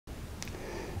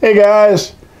Hey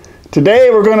guys, today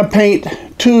we're going to paint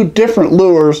two different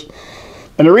lures,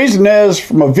 and the reason is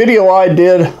from a video I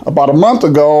did about a month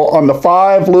ago on the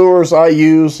 5 lures I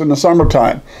use in the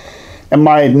summertime. And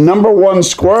my #1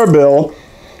 square bill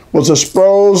was a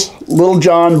Spro's Little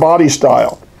John body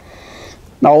style.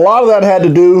 Now a lot of that had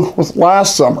to do with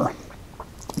last summer.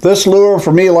 This lure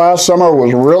for me last summer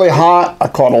was really hot. I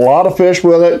caught a lot of fish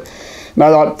with it. And I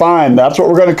thought, fine, that's what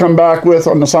we're going to come back with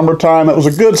on the summertime. It was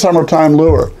a good summertime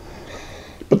lure.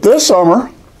 But this summer,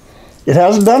 it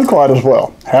hasn't done quite as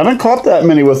well. Haven't caught that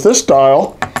many with this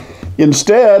style.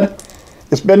 Instead,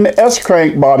 it's been the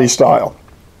S-crank body style.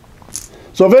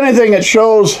 So if anything, it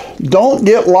shows don't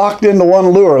get locked into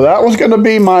one lure. That was going to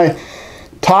be my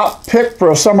top pick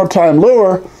for a summertime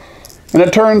lure. And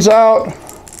it turns out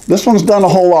this one's done a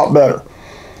whole lot better.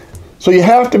 So you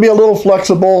have to be a little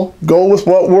flexible, go with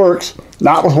what works,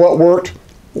 not with what worked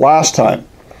last time.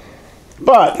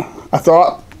 But I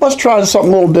thought, let's try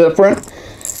something a little different.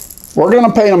 We're going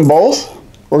to paint them both.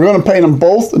 We're going to paint them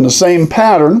both in the same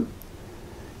pattern.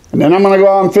 And then I'm going to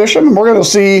go out and fish them, and we're going to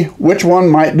see which one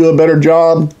might do a better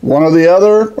job, one or the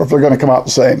other, or if they're going to come out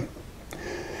the same.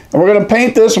 And we're going to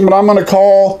paint this in what I'm going to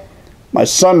call my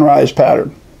sunrise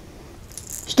pattern.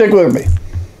 Stick with me.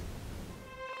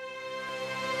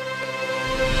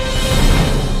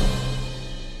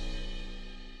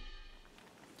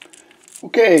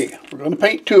 Okay, we're going to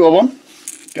paint 2 of them.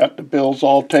 Got the bills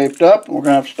all taped up. We're going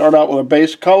to have to start out with a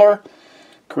base color,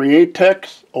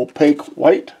 Createx Opaque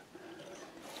White.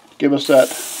 Give us that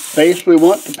base we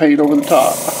want to paint over the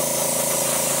top.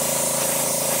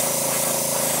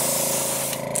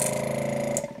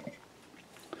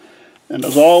 And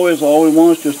as always, all we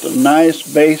want is just a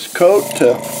nice base coat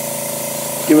to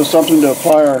give us something to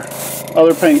apply our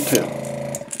other paint to.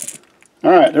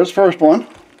 Alright, there's the first one.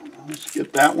 Let's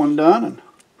get that one done and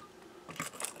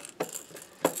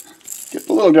get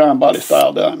the Little John body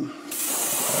style done.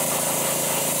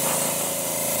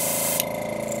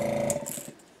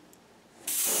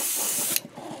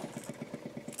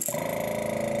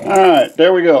 Alright,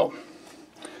 there we go.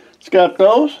 It's got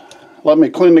those. Let me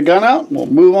clean the gun out. We'll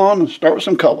move on and start with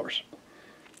some colors.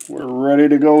 We're ready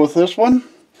to go with this one.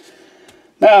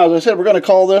 Now, as I said, we're going to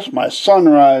call this my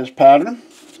sunrise pattern.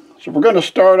 So we're going to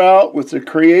start out with the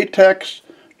Createx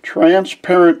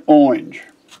Transparent Orange.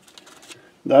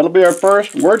 That'll be our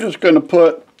first. We're just going to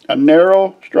put a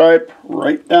narrow stripe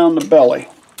right down the belly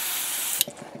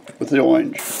with the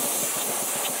orange.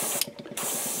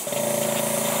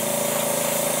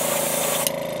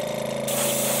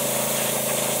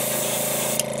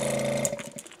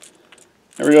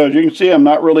 There we go. As you can see, I'm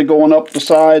not really going up the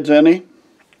sides any.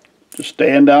 Just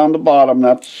staying down the bottom.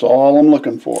 That's all I'm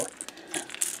looking for.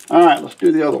 Alright, let's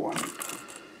do the other one.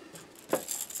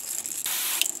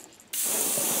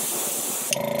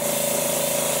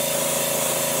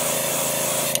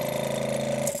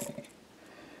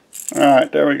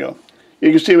 Alright, there we go.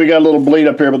 You can see we got a little bleed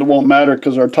up here, but it won't matter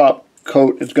because our top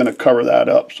coat is going to cover that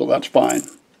up, so that's fine.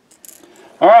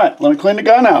 Alright, let me clean the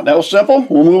gun out. That was simple.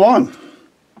 We'll move on.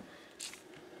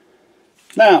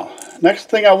 Now, next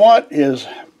thing I want is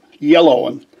yellow.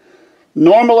 And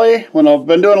normally, when I've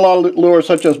been doing a lot of lures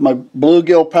such as my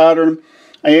bluegill pattern,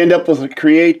 I end up with a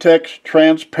Createx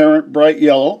Transparent Bright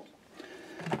Yellow.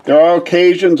 There are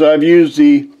occasions I've used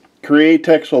the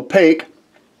Createx Opaque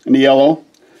in the yellow,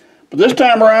 but this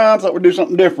time around I thought we'd do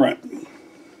something different.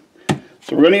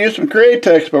 So we're going to use some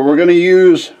Createx, but we're going to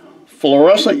use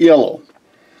fluorescent yellow.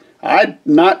 I'm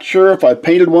not sure if I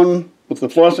painted one with the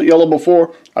fluorescent yellow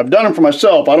before. I've done it for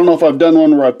myself. I don't know if I've done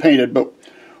one where I painted, but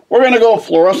we're going to go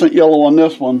fluorescent yellow on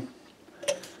this one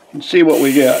and see what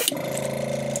we get.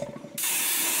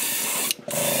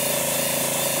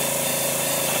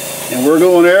 And we're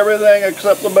doing everything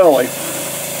except the belly.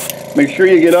 Make sure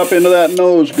you get up into that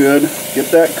nose good. Get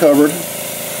that covered.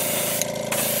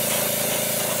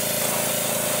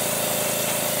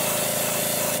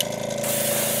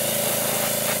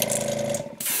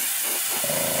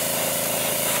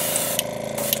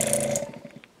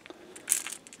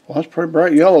 Well, that's pretty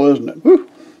bright yellow, isn't it? Whew.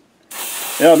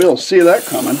 Yeah, I'll be able to see that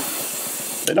coming.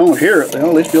 If they don't hear it, they'll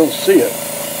at least be able to see it.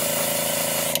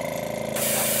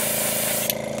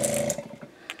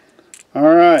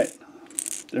 Alright,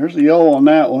 there's the yellow on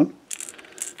that one.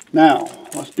 Now,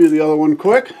 let's do the other one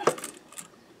quick.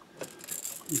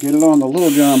 Get it on the Little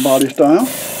John body style.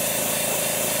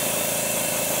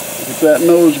 Get that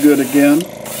nose good again.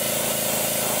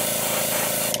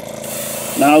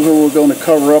 Now is where we're going to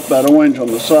cover up that orange on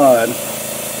the side.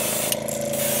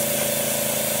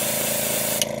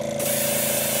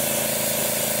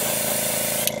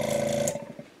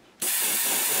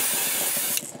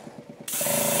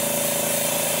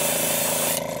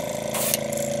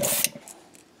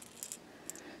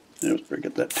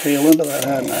 that tail into that,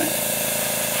 hadn't I?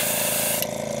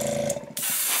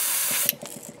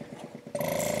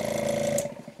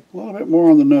 A little bit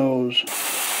more on the nose.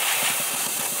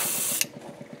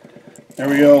 There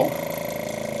we go.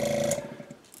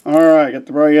 Alright, got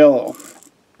the bright yellow.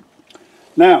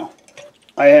 Now,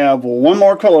 I have one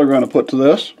more color I'm going to put to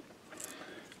this.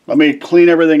 Let me clean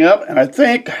everything up, and I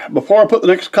think before I put the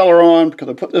next color on, because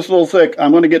I put this a little thick,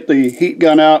 I'm going to get the heat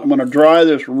gun out. I'm going to dry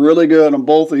this really good on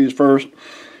both of these first.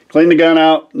 Clean the gun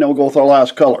out, and then we'll go with our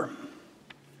last color.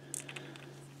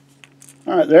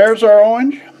 Alright, there's our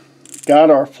orange. Got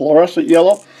our fluorescent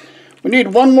yellow. We need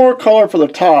one more color for the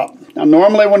top. Now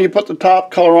normally when you put the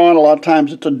top color on, a lot of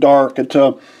times it's a dark. It's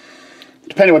a,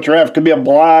 depending what you're after, it could be a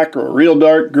black or a real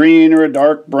dark green or a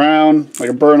dark brown, like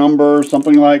a burnt umber or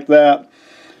something like that.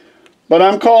 But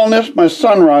I'm calling this my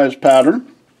sunrise pattern.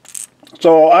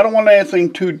 So I don't want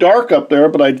anything too dark up there,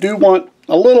 but I do want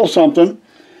a little something.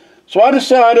 So I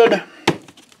decided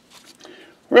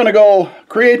we're going to go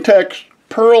Createx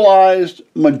Pearlized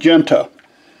Magenta.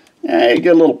 Yeah, you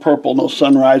get a little purple in those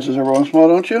sunrises every once in a while,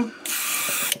 don't you?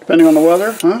 Depending on the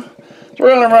weather, huh? So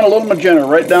we're going to run a little magenta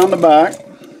right down the back.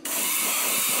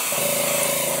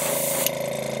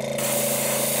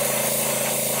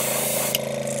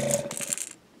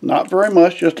 Not very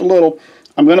much, just a little.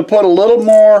 I'm going to put a little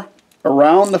more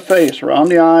around the face, around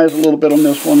the eyes, a little bit on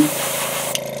this one.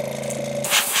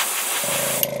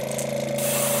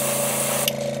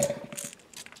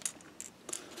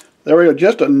 There we go,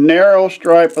 just a narrow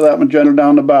stripe of that magenta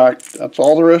down the back. That's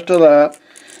all there is to that.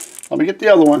 Let me get the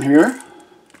other one here.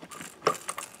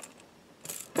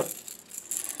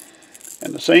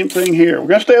 And the same thing here. We're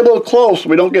going to stay a little close so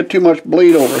we don't get too much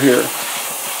bleed over here.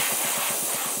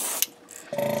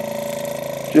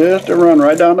 Just a run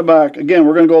right down the back. Again,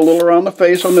 we're going to go a little around the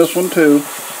face on this one too.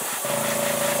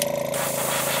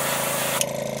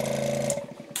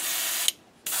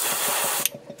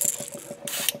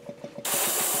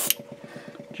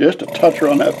 Just a touch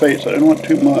around that face. I didn't want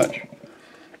too much. A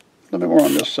little bit more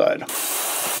on this side.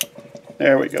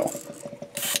 There we go.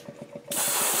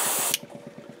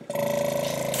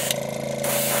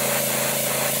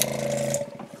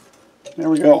 There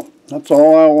we go. That's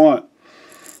all I want.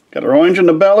 Got our orange in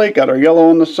the belly, got our yellow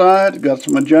on the side, got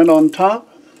some magenta on top.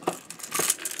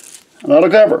 And that'll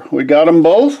cover. We got them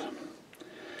both.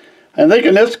 I think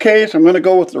in this case I'm going to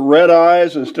go with the red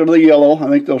eyes instead of the yellow. I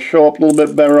think they'll show up a little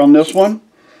bit better on this one.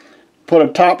 Put a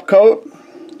top coat,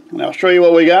 and I'll show you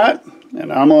what we got.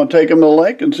 And I'm going to take them to the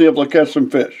lake and see if they'll catch some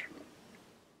fish.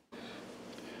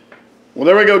 Well,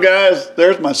 there we go, guys.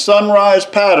 There's my sunrise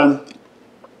pattern.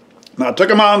 Now, I took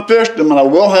them out and fished them, and I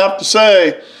will have to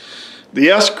say, the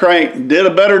S-crank did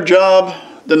a better job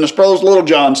than the Spro Little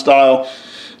John style.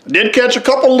 I did catch a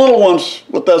couple little ones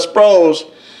with that Spros,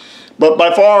 but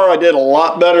by far I did a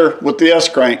lot better with the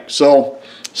S-crank. So,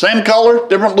 same color,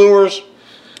 different lures.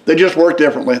 They just work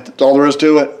differently. That's all there is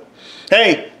to it.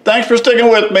 Hey, thanks for sticking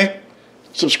with me.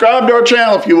 Subscribe to our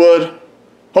channel if you would.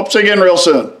 Hope to see you again real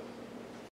soon.